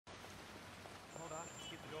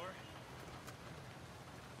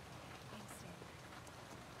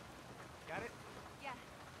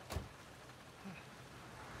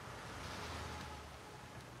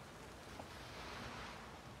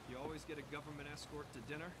always get a government escort to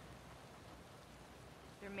dinner?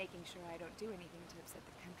 They're making sure I don't do anything to upset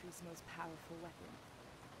the country's most powerful weapon.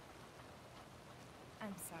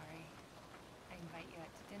 I'm sorry. I invite you out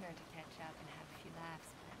to dinner to catch up and have a few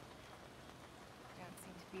laughs, but there don't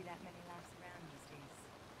seem to be that many laughs around these days.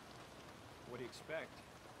 What do you expect?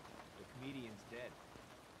 The comedian's dead.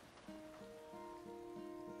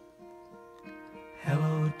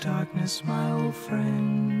 Hello, darkness, my old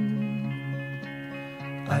friend.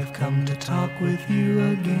 I've come to talk with you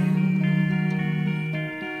again,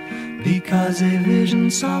 because a vision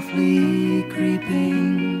softly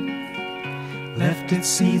creeping left its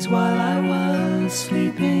seeds while I was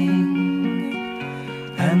sleeping,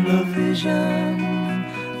 and the vision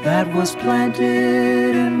that was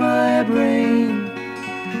planted in my brain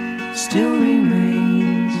still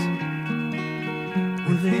remains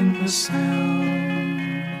within the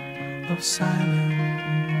sound of silence.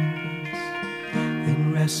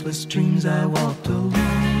 In restless dreams I walked alone,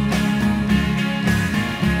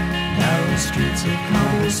 narrow streets of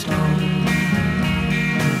cobblestone,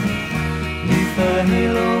 neath the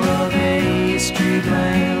halo of a street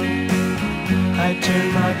lamp. I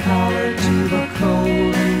turned my collar to the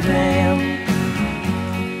cold and damp,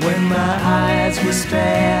 when my eyes were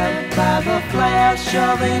stabbed by the flash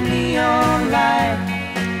of a neon light.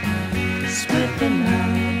 Split the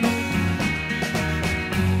night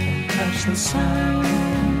and touch the sound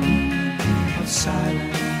of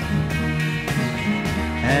silence,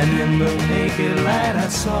 and in the naked light I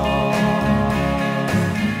saw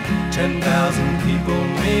 10,000 people,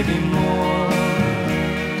 maybe more,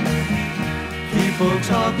 people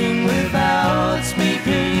talking without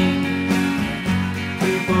speaking,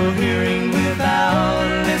 people hearing without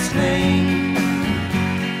listening,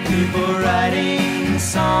 people writing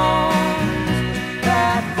songs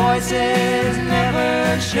that voices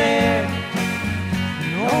never shared.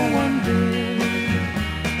 No one did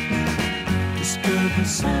disturb the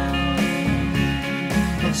sound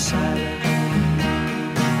of silence.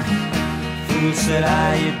 Fool, said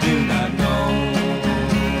I, you do not know,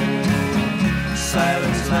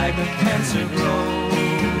 silence like a cancer grows.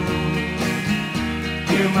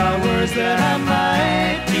 Hear my words that I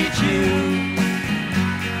might teach you,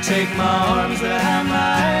 take my arms that I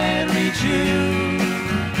might reach you,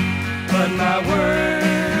 but my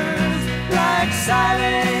words like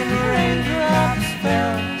silent raindrops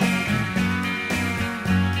fell,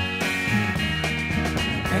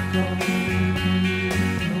 echoing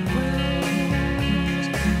the wells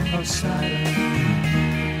of silence.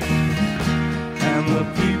 And the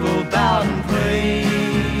people bowed and prayed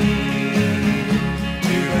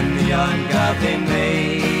to the neon god they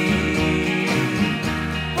made,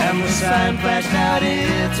 and the sign flashed out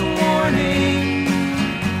its warning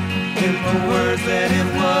in the words that it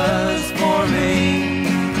was forming.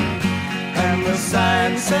 And the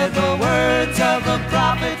sign said the words of the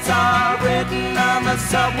prophets are written on the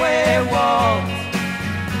subway walls,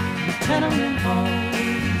 the tenement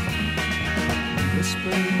halls,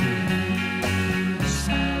 whispering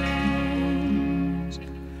sounds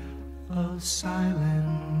of silence.